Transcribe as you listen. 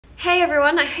Hey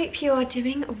everyone, I hope you are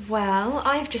doing well.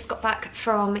 I've just got back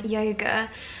from yoga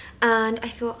and I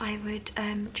thought I would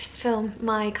just film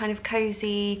my kind of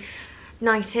cozy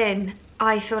night in.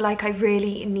 I feel like I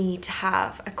really need to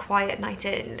have a quiet night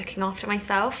in, looking after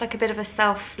myself, like a bit of a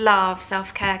self-love,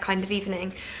 self-care kind of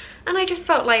evening. And I just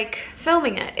felt like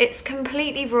filming it. It's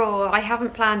completely raw. I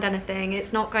haven't planned anything.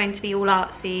 It's not going to be all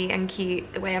artsy and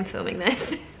cute the way I'm filming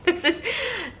this. This is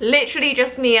literally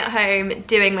just me at home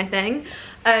doing my thing.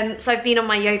 So I've been on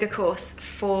my yoga course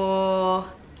for,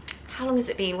 how long has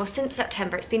it been? Well, since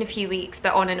September. It's been a few weeks,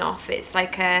 but on and off. It's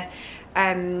like a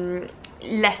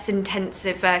less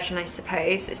intensive version, I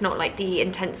suppose. It's not like the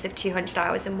intensive 200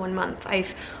 hours in 1 month.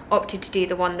 I've opted to do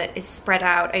the one that is spread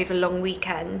out over long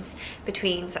weekends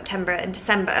between September and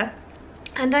December.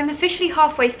 And I'm officially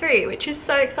halfway through, which is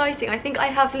so exciting. I think I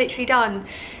have literally done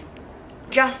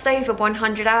just over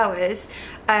 100 hours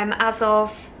as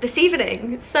of this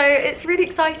evening, so it's really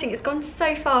exciting. It's gone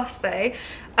so fast though.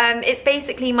 It's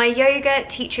basically my yoga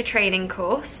teacher training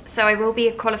course, so I will be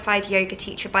a qualified yoga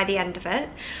teacher by the end of it,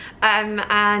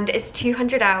 and it's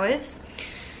 200 hours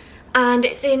and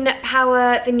it's in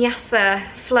Power Vinyasa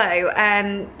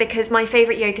flow, because my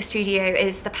favourite yoga studio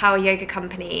is the Power Yoga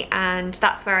Company, and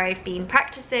that's where I've been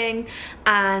practicing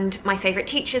and my favourite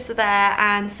teachers are there,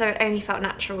 and so it only felt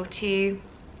natural to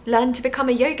learn to become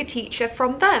a yoga teacher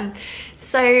from them.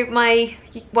 So my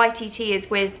YTT is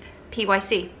with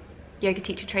PYC, Yoga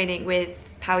Teacher Training with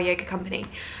Power Yoga Company,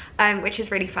 which is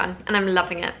really fun and I'm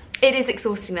loving it. It is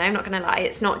exhausting though, I'm not gonna lie.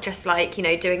 It's not just like, you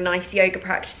know, doing nice yoga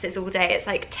practices all day. It's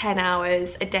like 10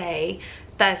 hours a day,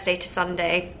 Thursday to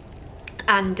Sunday.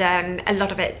 And a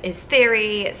lot of it is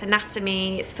theory, it's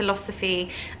anatomy, it's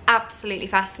philosophy, absolutely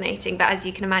fascinating. But as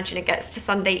you can imagine, it gets to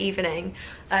Sunday evening.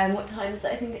 What time is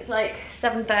it? I think it's like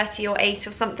 7:30 or 8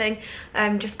 or something.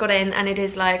 Just got in and it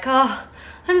is like, oh,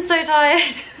 I'm so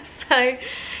tired. So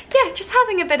yeah, just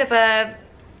having a bit of a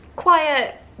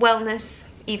quiet wellness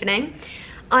evening.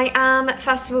 I am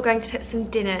first of all going to put some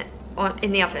dinner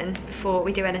in the oven before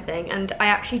we do anything, and I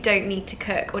actually don't need to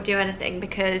cook or do anything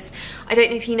because I don't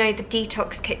know if you know the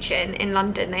Detox Kitchen in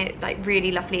London. They're like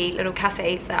really lovely little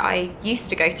cafes that I used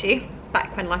to go to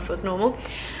back when life was normal,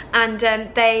 and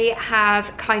they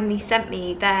have kindly sent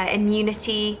me their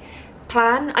immunity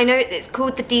plan. I know it's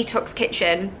called the Detox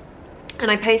Kitchen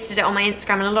and I posted it on my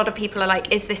Instagram and a lot of people are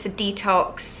like, is this a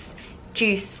detox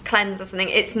juice cleanse or something?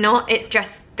 It's not, it's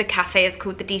just the cafe is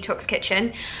called the Detox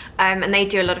Kitchen, and they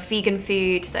do a lot of vegan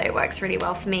food, so it works really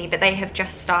well for me. But they have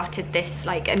just started this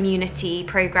like immunity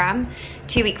program,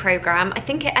 2-week program. I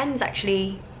think it ends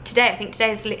actually today. I think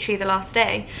today is literally the last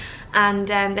day, and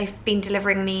they've been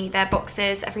delivering me their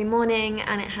boxes every morning,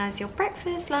 and it has your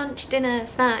breakfast, lunch, dinner,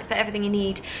 snacks, like everything you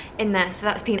need in there. So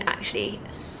that's been actually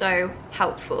so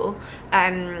helpful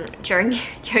during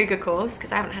yoga course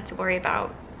because I haven't had to worry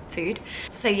about food.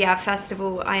 So yeah, first of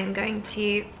all I am going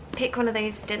to pick one of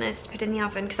those dinners to put in the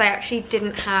oven because I actually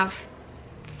didn't have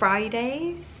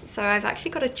Fridays, so I've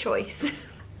actually got a choice.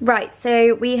 Right,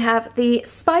 so we have the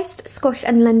spiced squash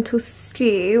and lentil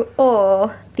stew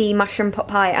or the mushroom pot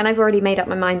pie, and I've already made up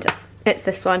my mind. It's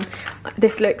this one.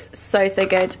 This looks so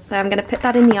good. So I'm gonna put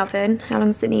that in the oven. How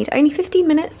long does it need? Only 15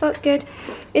 minutes, that's good.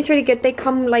 It's really good. They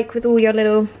come like with all your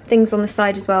little things on the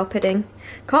side as well, pudding.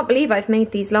 Can't believe I've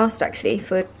made these last actually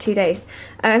for 2 days.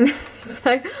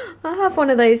 So I'll have one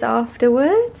of those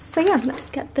afterwards. So yeah, let's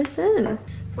get this in.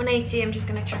 180, I'm just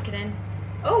gonna chuck it in.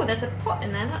 Oh, there's a pot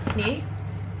in there, that's new.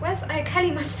 Where's, oh, Kelly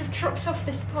must have dropped off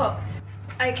this pot.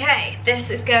 Okay,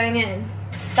 this is going in.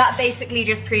 That basically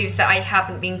just proves that I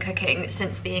haven't been cooking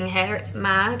since being here. It's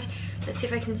mad. Let's see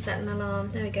if I can set an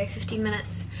alarm. There we go, 15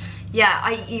 minutes. Yeah,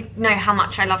 you know how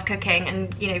much I love cooking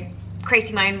and, you know,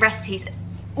 creating my own recipes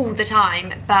all the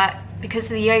time, but because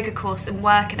of the yoga course and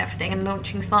work and everything and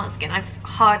launching Smart Skin, I've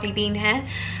hardly been here.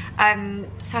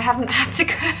 So I haven't had to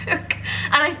cook,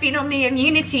 and I've been on the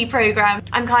immunity program.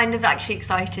 I'm kind of actually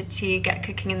excited to get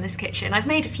cooking in this kitchen. I've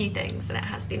made a few things and it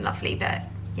has been lovely, but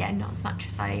yeah, not as much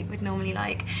as I would normally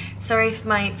like. Sorry if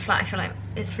my flat, I feel like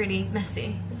it's really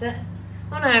messy. Is it?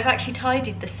 Oh no, I've actually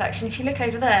tidied this section. If you look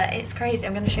over there, it's crazy.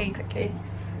 I'm going to show you quickly.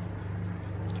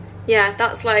 Yeah,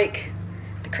 that's like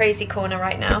the crazy corner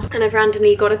right now. And I've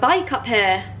randomly got a bike up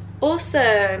here.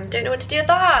 Awesome. Don't know what to do with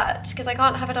that because I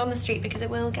can't have it on the street because it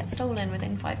will get stolen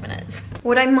within 5 minutes.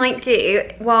 What I might do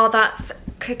while that's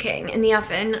cooking in the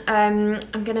oven,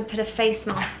 I'm going to put a face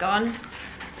mask on.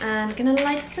 And I'm gonna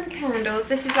light some candles.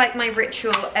 This is like my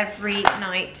ritual every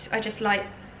night. I just light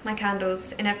my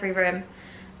candles in every room.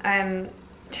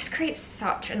 just creates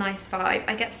such a nice vibe.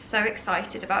 I get so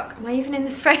excited about, am I even in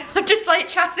this frame? I'm just like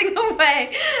chatting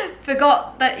away.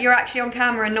 Forgot that you're actually on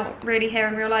camera and not really here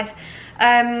in real life.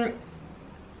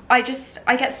 I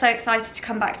get so excited to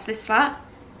come back to this flat.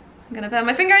 I'm gonna burn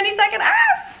my finger any second.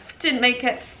 Ah! Didn't make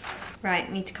it.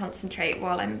 Right, need to concentrate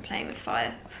while I'm playing with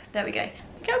fire. There we go.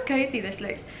 Look how cozy this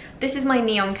looks. This is my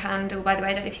neon candle, by the way.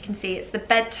 I don't know if you can see. It's the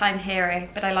bedtime hero,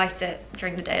 but I light it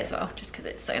during the day as well, just because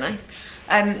it's so nice.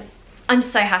 I'm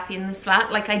so happy in this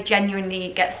flat. Like, I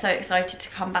genuinely get so excited to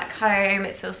come back home.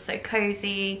 It feels so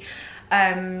cozy.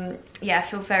 Yeah, I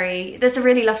feel there's a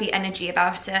really lovely energy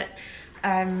about it,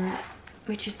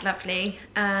 which is lovely.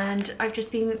 And I've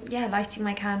just been, yeah, lighting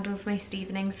my candles most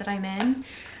evenings that I'm in.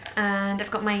 And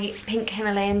I've got my pink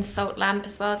Himalayan salt lamp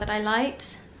as well that I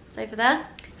light. It's over there.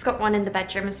 I've got one in the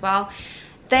bedroom as well.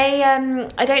 They,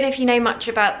 I don't know if you know much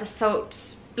about the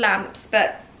salt lamps,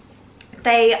 but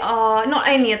they are, not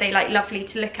only are they like lovely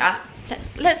to look at,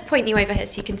 let's point you over here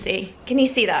so you can see. Can you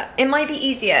see that? It might be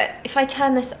easier if I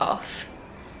turn this off.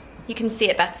 You can see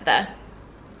it better there.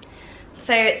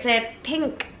 So it's a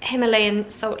pink Himalayan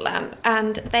salt lamp,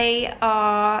 and they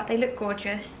look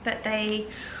gorgeous, but they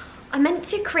are meant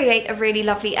to create a really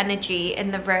lovely energy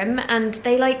in the room, and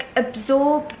they like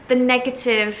absorb the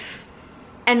negative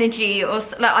energy, or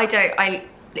like, I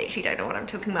literally don't know what I'm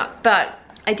talking about, but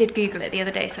I did Google it the other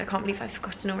day, so I can't believe I've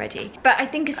forgotten already. But I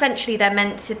think essentially they're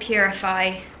meant to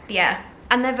purify the air,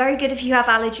 and they're very good if you have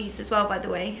allergies as well, by the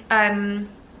way.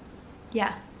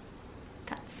 Yeah,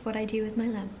 that's what I do with my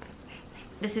lamp.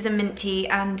 This is a mint tea,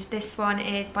 and this one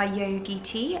is by Yogi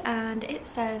Tea, and it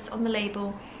says on the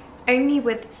label, only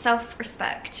with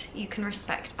self-respect you can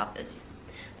respect others.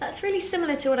 That's really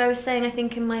similar to what I was saying, I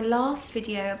think, in my last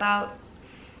video about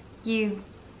you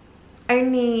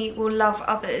only will love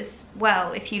others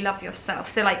well if you love yourself.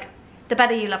 So like, the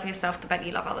better you love yourself, the better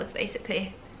you love others,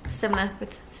 basically. Similar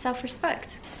with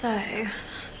self-respect. So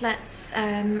let's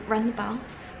run the bath,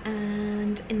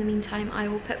 and in the meantime I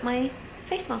will put my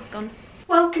face mask on.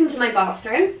 Welcome to my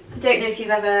bathroom. I don't know if you've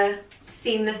ever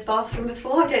seen this bathroom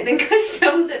before. I don't think I've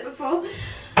filmed it before.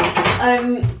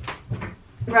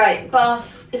 Right,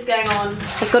 bath is going on.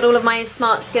 I've got all of my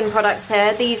Smart Skin products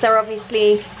here. These are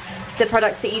obviously the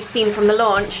products that you've seen from the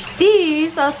launch.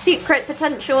 These are secret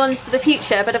potential ones for the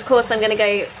future, but of course I'm going to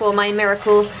go for my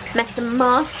Miracle Meta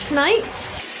Mask tonight.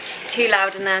 It's too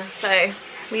loud in there, so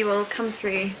we will come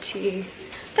through to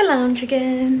the lounge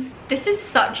again. This is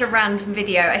such a random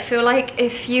video. I feel like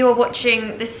if you are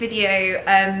watching this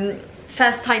video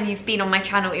first time you've been on my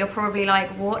channel, you're probably like,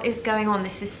 what is going on?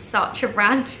 This is such a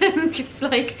random, just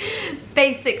like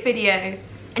basic video.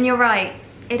 And you're right,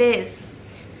 it is.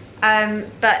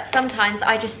 But sometimes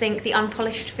I just think the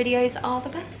unpolished videos are the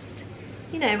best,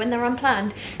 you know, when they're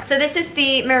unplanned. So this is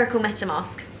the Miracle Meta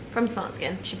Mask from Smart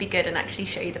Skin. Should be good and actually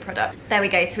show you the product. There we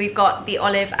go. So we've got the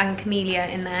olive and camellia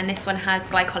in there, and this one has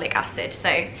glycolic acid,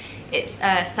 so it's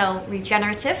cell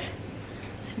regenerative.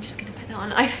 So I'm just gonna put that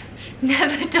on. I've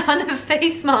never done a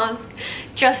face mask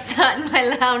just sat in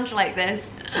my lounge like this.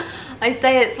 I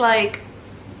say it's like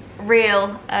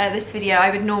real, this video.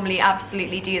 I would normally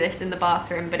absolutely do this in the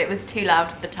bathroom, but it was too loud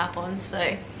with the tap on,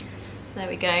 so there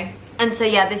we go. And so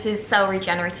yeah, this is cell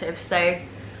regenerative, so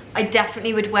I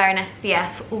definitely would wear an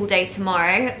SPF all day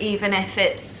tomorrow, even if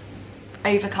it's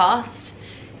overcast,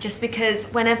 just because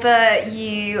whenever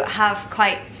you have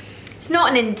quite, it's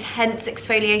not an intense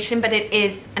exfoliation, but it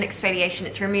is an exfoliation.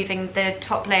 It's removing the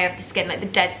top layer of the skin, like the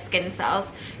dead skin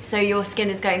cells, so your skin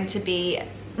is going to be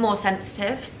more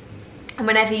sensitive. And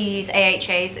whenever you use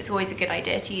AHAs, it's always a good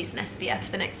idea to use an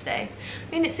SPF the next day.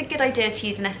 I mean, it's a good idea to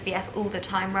use an SPF all the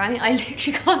time, right? I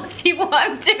literally can't see what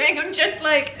I'm doing. I'm just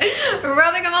like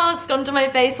rubbing a mask onto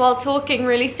my face while talking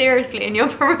really seriously, and you're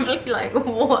probably like,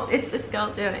 what is this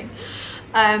girl doing?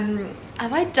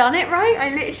 Have I done it right?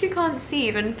 I literally can't see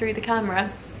even through the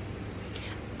camera.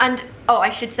 And, oh,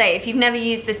 I should say, if you've never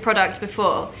used this product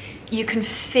before, you can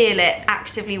feel it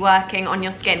actively working on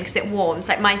your skin because it warms.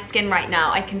 Like my skin right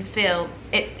now, I can feel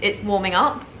it's warming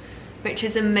up, which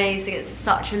is amazing. It's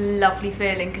such a lovely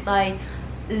feeling because I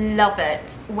love it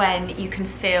when you can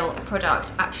feel a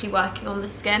product actually working on the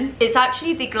skin. It's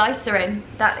actually the glycerin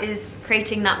that is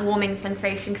creating that warming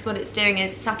sensation, because what it's doing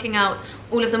is sucking out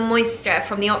all of the moisture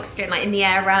from the oxygen, like in the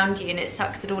air around you, and it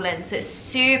sucks it all in. So it's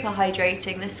super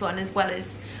hydrating, this one, as well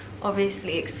as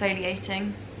obviously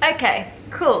exfoliating. Okay,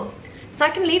 cool. So I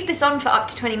can leave this on for up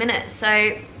to 20 minutes,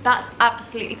 so that's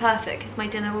absolutely perfect because my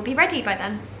dinner will be ready by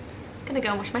then. I'm gonna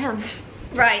go and wash my hands.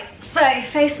 Right, so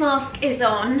face mask is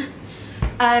on.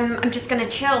 I'm just gonna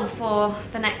chill for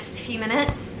the next few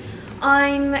minutes.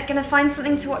 I'm gonna find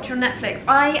something to watch on Netflix.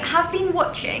 I have been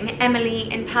watching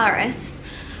Emily in Paris,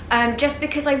 just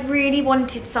because I really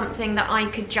wanted something that I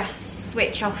could just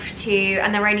switch off to,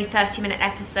 and there were only 30-minute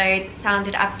episodes. It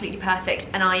sounded absolutely perfect,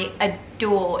 and I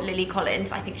adore Lily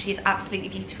Collins. I think she's absolutely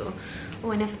beautiful.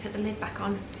 Oh, I never put the lid back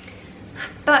on.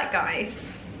 But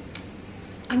guys,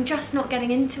 I'm just not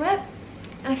getting into it,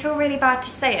 and I feel really bad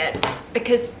to say it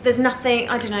because there's nothing,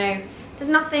 I don't know, there's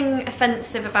nothing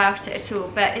offensive about it at all,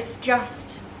 but it's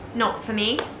just not for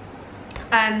me.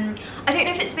 I don't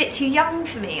know if it's a bit too young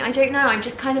for me. I don't know, I'm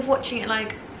just kind of watching it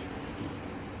like,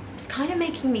 it's kind of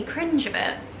making me cringe a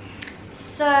bit.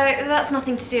 So that's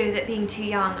nothing to do with it being too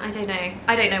young. I don't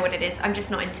know what it is. I'm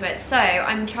just not into it. So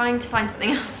I'm trying to find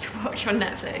something else to watch on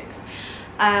Netflix.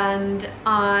 And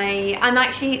I'm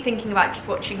actually thinking about just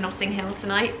watching Notting Hill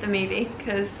tonight, the movie,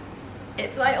 because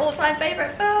it's my all-time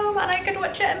favourite film and I could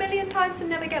watch it a million times and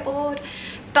never get bored.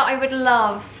 But I would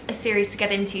love a series to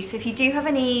get into, so if you do have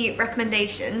any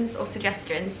recommendations or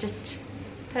suggestions, just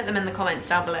put them in the comments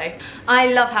down below. I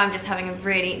love how I'm just having a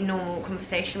really normal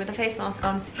conversation with a face mask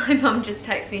on. My mum just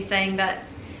texted me saying that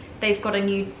they've got a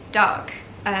new duck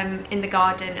in the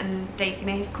garden and Daisy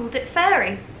May has called it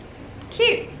Fairy.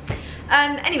 Cute.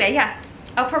 Anyway, yeah,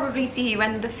 I'll probably see you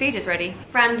when the food is ready.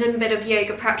 Random bit of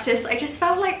yoga practice. I just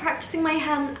felt like practicing my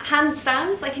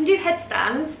handstands. I can do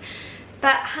headstands,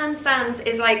 but handstands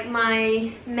is like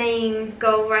my main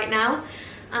goal right now.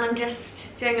 And I'm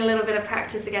just doing a little bit of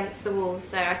practice against the wall,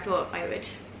 so I thought I would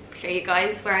show you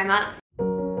guys where I'm at.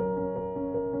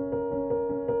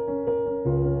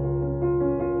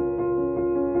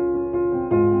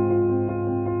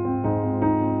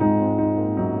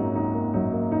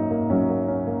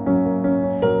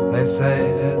 They say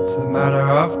it's a matter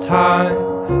of time,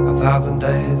 1,000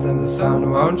 days and the sun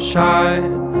won't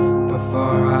shine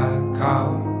before I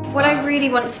come. What I really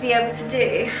want to be able to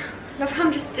do, love how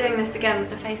I'm just doing this again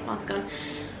with the face mask on,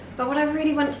 but what I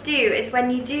really want to do is when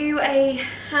you do a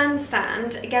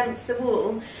handstand against the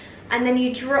wall and then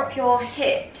you drop your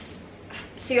hips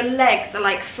so your legs are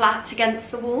like flat against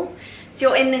the wall, so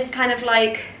you're in this kind of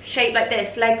like shape like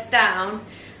this, legs down,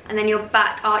 and then your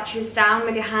back arches down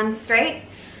with your hands straight.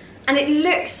 And it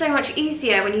looks so much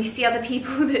easier when you see other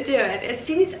people that do it. As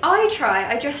soon as I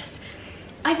try, I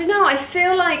don't know, I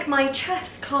feel like my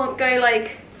chest can't go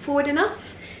like forward enough.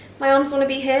 My arms want to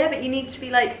be here, but you need to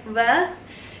be like there.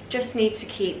 Just need to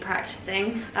keep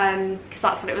practicing, because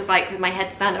that's what it was like with my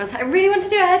headstand. I was like, I really want to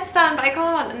do a headstand, but I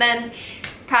can't. And then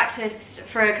practiced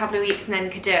for a couple of weeks and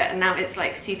then could do it. And now it's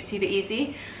like super, super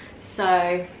easy. So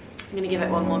I'm gonna give it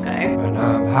one more go. When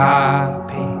I'm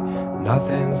happy,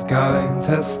 nothing's going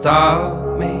to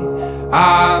stop me.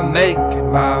 I'm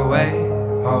making my way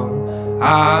home.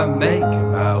 I'm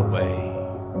making my way.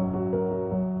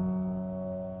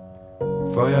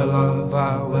 For your love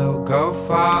I will go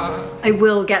far. I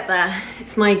will get there.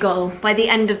 It's my goal. By the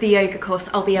end of the yoga course,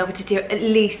 I'll be able to do at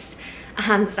least a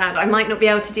handstand. I might not be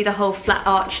able to do the whole flat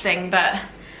arch thing, but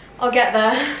I'll get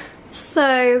there.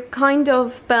 So, kind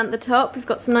of burnt the top. We've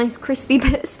got some nice crispy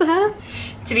bits there.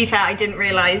 To be fair, I didn't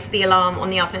realise the alarm on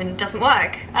the oven doesn't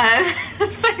work.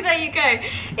 So there you go.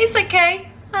 It's okay.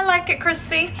 I like it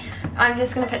crispy. I'm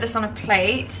just gonna put this on a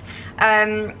plate.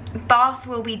 Bath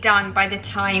will be done by the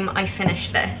time I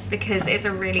finish this because it's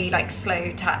a really like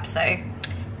slow tap, so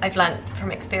I've learnt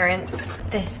from experience.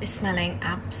 This is smelling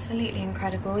absolutely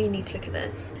incredible. You need to look at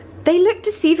this. They look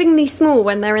deceivingly small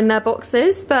when they're in their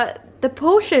boxes, but the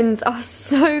portions are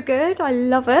so good. I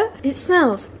love it. It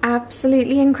smells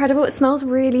absolutely incredible. It smells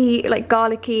really like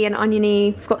garlicky and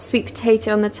oniony. We've got sweet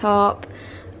potato on the top,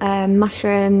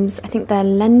 mushrooms, I think they're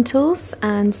lentils,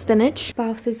 and spinach.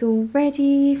 Bath is all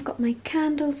ready. I've got my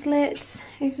candles lit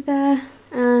over there.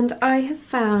 And I have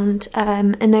found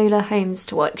Enola Holmes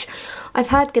to watch. I've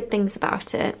heard good things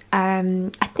about it. I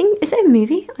think, is it a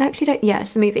movie? I actually don't, yeah,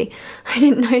 it's a movie. I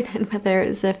didn't know then whether it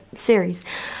was a series.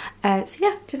 So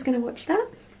yeah, just gonna watch that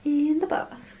in the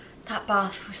bath. That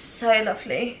bath was so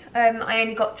lovely. I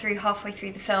only got through halfway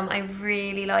through the film. I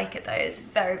really like it though, it's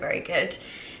very, very good.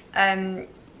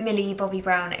 Millie Bobby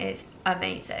Brown is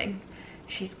amazing.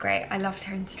 She's great. I loved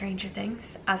her in Stranger Things,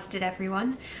 as did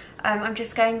everyone. I'm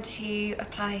just going to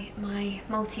apply my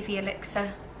Multi-V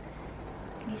elixir.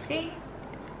 Can you see?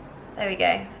 There we go.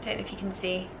 I don't know if you can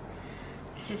see.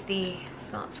 This is the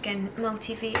Smart Skin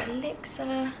Multi-V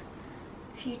elixir.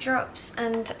 A few drops,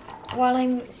 and while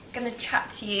I'm gonna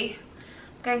chat to you,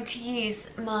 I'm going to use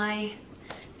my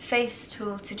face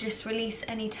tool to just release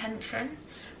any tension.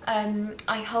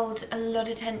 I hold a lot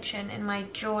of tension in my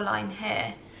jawline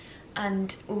here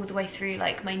and all the way through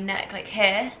like my neck, like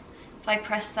here, if I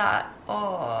press that,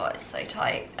 oh, it's so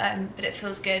tight, but it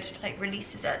feels good, like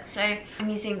releases it. So I'm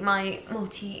using my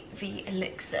Multi-V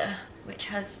Elixir, which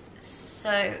has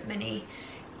so many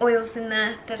oils in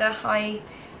there that are high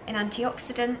in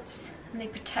antioxidants, and they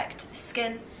protect the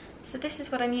skin. So this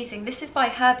is what I'm using. This is by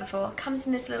Herbivore, comes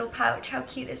in this little pouch. How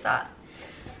cute is that?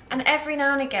 And every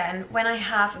now and again, when I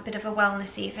have a bit of a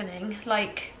wellness evening,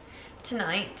 like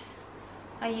tonight,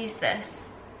 I use this,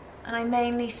 and I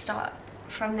mainly start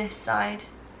from this side,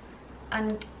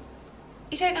 and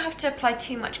you don't have to apply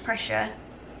too much pressure.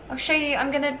 I'll show you.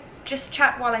 I'm gonna just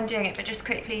chat while I'm doing it, but just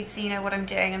quickly so you know what I'm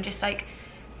doing. I'm just like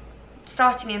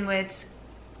starting inwards,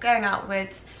 going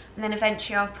outwards, and then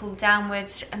eventually I'll pull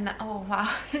downwards, and then, oh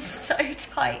wow, it's so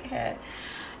tight here.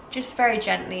 Just very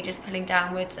gently, just pulling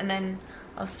downwards, and then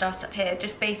I'll start up here,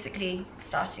 just basically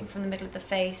starting from the middle of the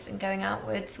face and going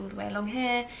outwards all the way along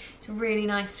here. It's really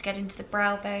nice to get into the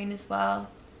brow bone as well.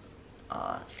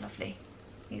 Oh, it's lovely.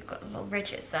 You've got little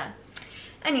ridges there.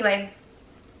 Anyway,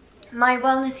 my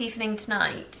wellness evening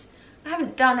tonight, I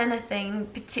haven't done anything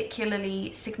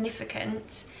particularly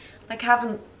significant. Like, I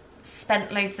haven't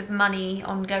spent loads of money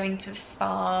on going to a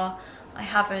spa. I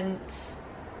haven't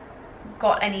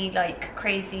got any like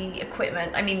crazy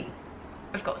equipment. I mean,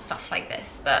 I've got stuff like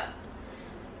this, but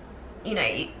you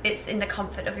know, it's in the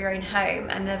comfort of your own home,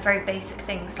 and they're very basic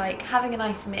things like having a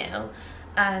nice meal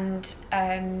and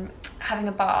having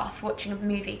a bath, watching a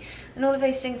movie, and all of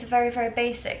those things are very, very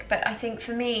basic. But I think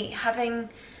for me, having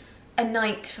a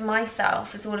night for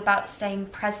myself is all about staying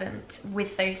present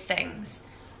with those things.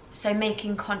 So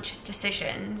making conscious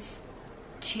decisions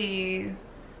to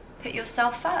put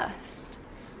yourself first.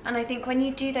 And I think when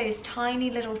you do those tiny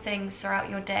little things throughout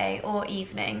your day or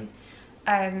evening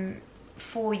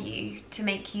for you to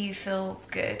make you feel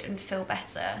good and feel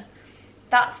better,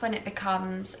 that's when it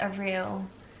becomes a real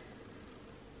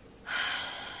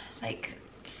like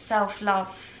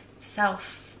self-love,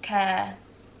 self-care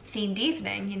themed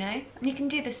evening, you know? And you can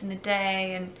do this in the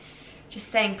day, and just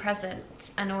staying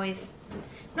present and always,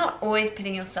 not always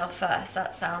putting yourself first,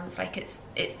 that sounds like it's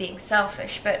being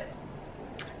selfish, but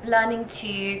learning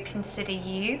to consider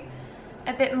you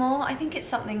a bit more. I think it's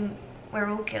something we're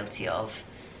all guilty of,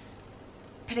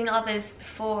 putting others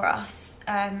before us,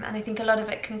 and I think a lot of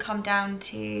it can come down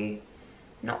to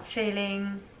not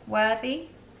feeling worthy.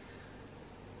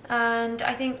 And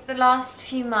I think the last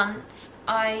few months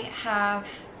I have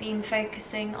been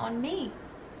focusing on me,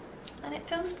 and it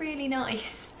feels really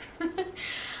nice.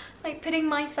 Like putting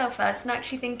myself first and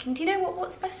actually thinking, do you know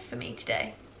what's best for me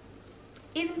today?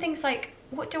 Even things like,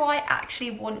 what do I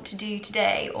actually want to do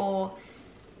today, or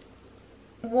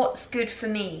what's good for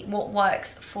me, what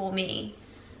works for me.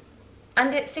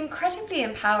 And it's incredibly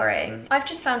empowering. I've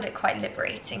just found it quite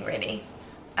liberating, really,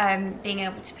 being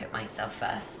able to put myself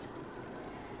first.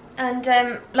 And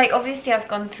like, obviously I've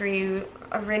gone through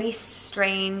a really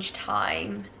strange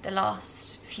time the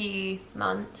last few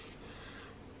months.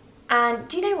 And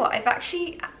do you know what? I've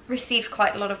actually received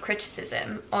quite a lot of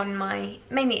criticism on my,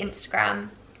 mainly Instagram,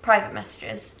 private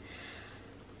messages,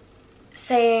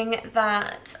 saying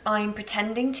that I'm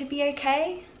pretending to be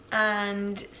okay,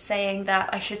 and saying that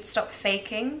I should stop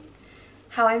faking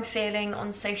how I'm feeling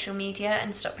on social media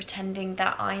and stop pretending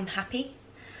that I'm happy,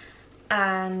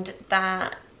 and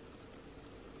that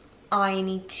I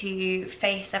need to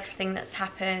face everything that's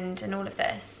happened and all of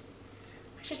this.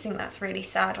 I just think that's really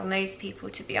sad on those people,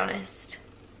 to be honest,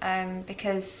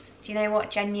 because do you know what,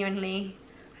 genuinely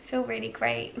I feel really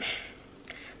great.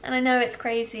 And I know it's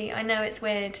crazy, I know it's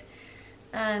weird,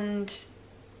 and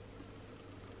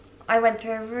I went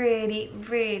through a really,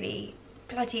 really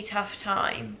bloody tough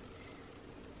time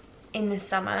in the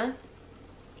summer,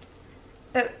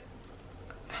 but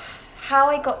how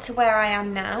I got to where I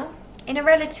am now in a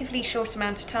relatively short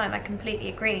amount of time, I completely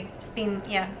agree. It's been,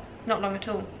 yeah, not long at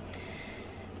all.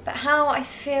 But how I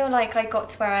feel like I got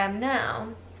to where I am now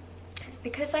is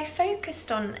because I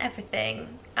focused on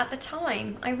everything at the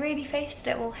time. I really faced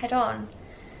it all head on.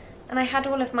 And I had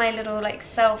all of my little like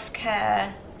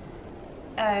self-care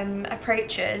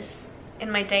approaches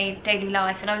in my daily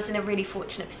life, and I was in a really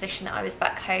fortunate position that I was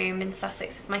back home in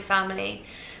Sussex with my family,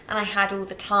 and I had all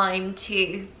the time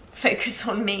to focus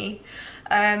on me,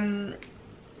 and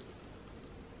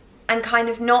kind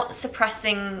of not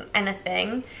suppressing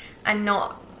anything and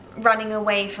not running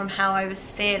away from how I was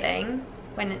feeling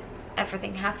when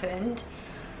everything happened.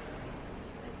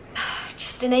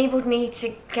 Just enabled me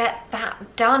to get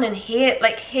that done and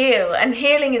heal. And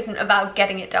healing isn't about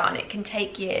getting it done. It can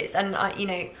take years, and you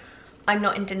know, I'm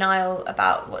not in denial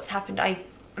about what's happened. I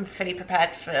am fully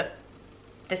prepared for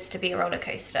this to be a roller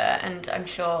coaster, and I'm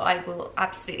sure I will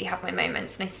absolutely have my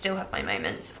moments, and I still have my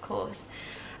moments, of course.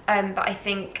 But I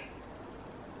think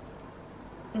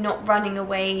not running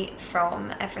away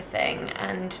from everything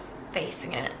and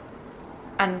facing it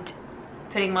and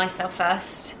putting myself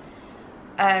first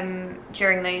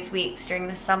during those weeks during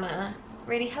the summer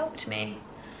really helped me.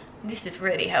 This is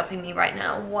really helping me right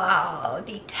now. Wow,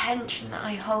 the tension that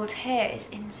I hold here is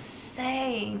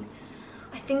insane.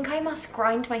 I think I must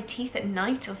grind my teeth at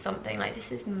night or something. Like,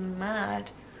 this is mad.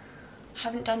 I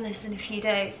haven't done this in a few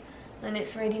days, and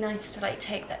it's really nice to like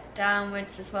take that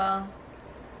downwards as well.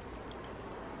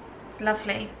 It's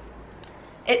lovely.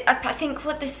 I think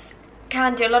what this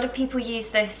can do, a lot of people use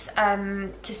this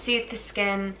to soothe the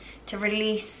skin, to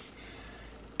release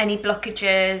any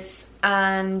blockages,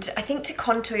 and I think to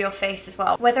contour your face as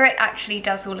well. Whether it actually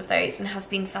does all of those and has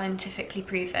been scientifically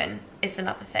proven is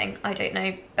another thing, I don't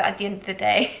know, but at the end of the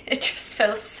day it just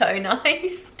feels so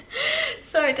nice.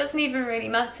 So it doesn't even really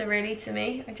matter really to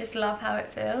me. I just love how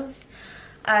it feels.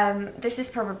 This is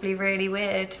probably really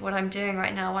weird what I'm doing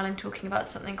right now while I'm talking about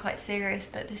something quite serious,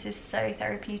 but this is so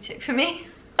therapeutic for me.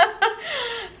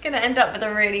 I'm gonna end up with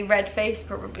a really red face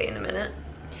probably in a minute.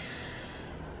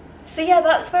 So yeah,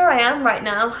 that's where I am right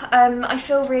now. I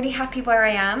feel really happy where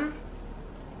I am.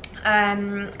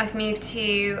 I've moved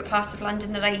to a part of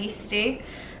London that I used to,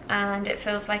 and it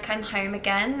feels like I'm home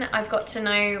again. I've got to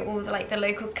know all the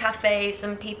local cafes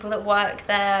and people that work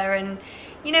there, and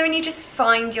you know, when you just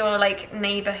find your like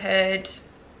neighborhood,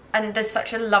 and there's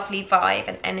such a lovely vibe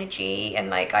and energy, and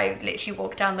like I literally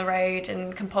walk down the road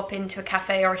and can pop into a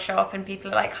cafe or a shop and people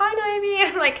are like, hi Niomi,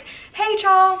 and I'm like, hey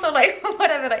Charles, or like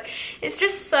whatever. Like, it's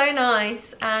just so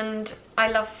nice, and I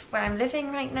love where I'm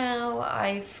living right now.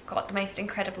 I've got the most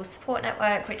incredible support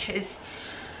network, which is,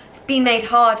 it's been made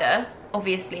harder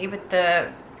obviously with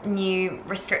the new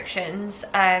restrictions,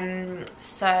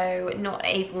 so not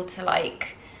able to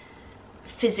like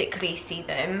physically see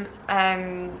them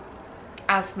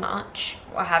as much.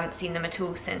 I haven't seen them at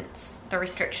all since the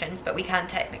restrictions, but we can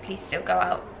technically still go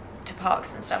out to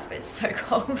parks and stuff, but it's so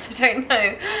cold. I don't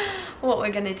know what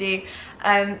we're gonna do,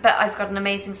 but I've got an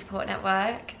amazing support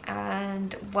network,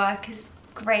 and work is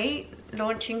great.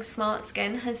 Launching Smart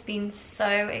Skin has been so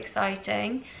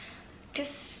exciting.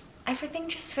 Just everything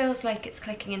just feels like it's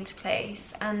clicking into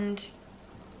place, and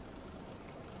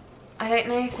I don't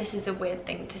know if this is a weird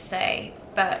thing to say,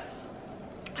 but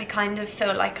I kind of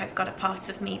feel like I've got a part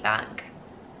of me back,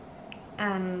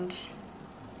 and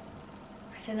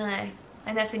I don't know,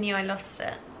 I never knew I lost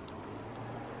it,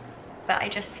 but I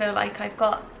just feel like I've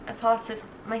got a part of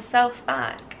myself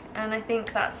back, and I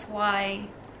think that's why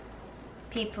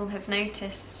people have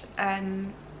noticed. I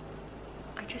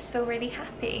just feel really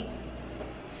happy.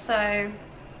 So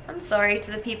I'm sorry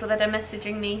to the people that are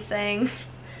messaging me saying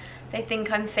they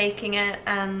think I'm faking it,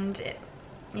 and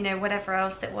you know, whatever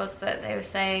else it was that they were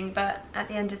saying, but at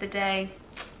the end of the day,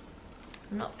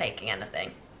 I'm not faking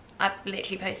anything. I've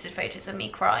literally posted photos of me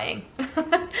crying.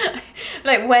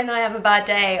 Like, when I have a bad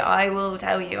day, I will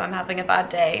tell you I'm having a bad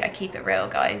day. I keep it real,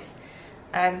 guys.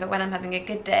 But when I'm having a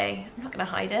good day, I'm not gonna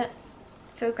hide it.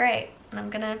 I feel great, and I'm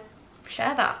gonna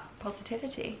share that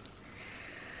positivity.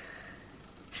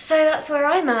 So that's where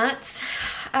I'm at.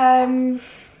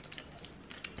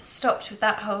 Stopped with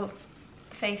that whole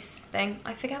face thing.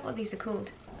 I forget what these are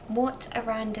called. What a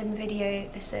random video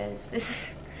this is. This is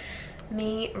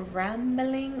me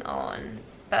rambling on,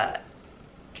 but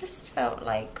just felt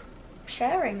like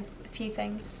sharing a few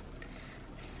things.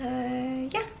 So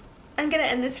yeah, I'm gonna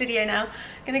end this video now.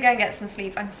 I'm gonna go and get some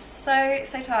sleep. I'm so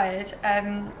tired.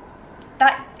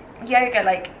 That yoga,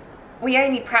 like, we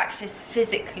only practice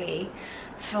physically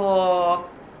for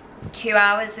 2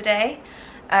 hours a day,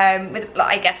 with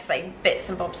like, I guess like bits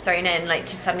and bobs thrown in, like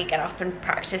to suddenly get up and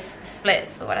practice the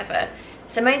splits or whatever.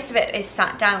 So most of it is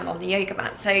sat down on the yoga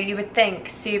mat, so you would think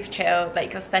super chill,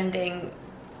 like you're spending,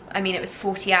 I mean, it was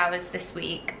 40 hours this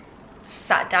week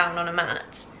sat down on a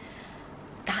mat.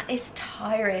 That is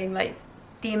tiring. Like,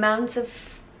 the amount of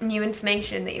new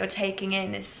information that you're taking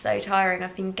in is so tiring.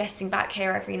 I've been getting back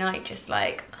here every night just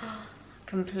like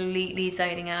completely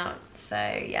zoning out. So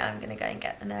yeah, I'm gonna go and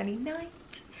get an early night,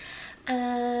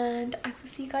 and I will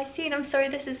see you guys soon. I'm sorry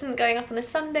this isn't going up on a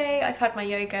Sunday. I've had my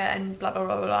yoga and blah blah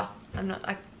blah blah blah. I'm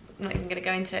not even gonna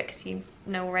go into it because you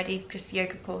know already, just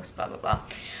yoga course, blah blah blah.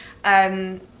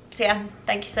 So yeah,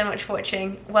 thank you so much for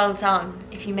watching. Well done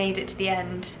if you made it to the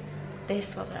end.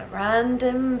 This was a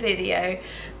random video,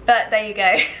 but there you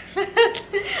go.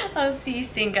 I'll see you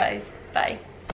soon, guys. Bye.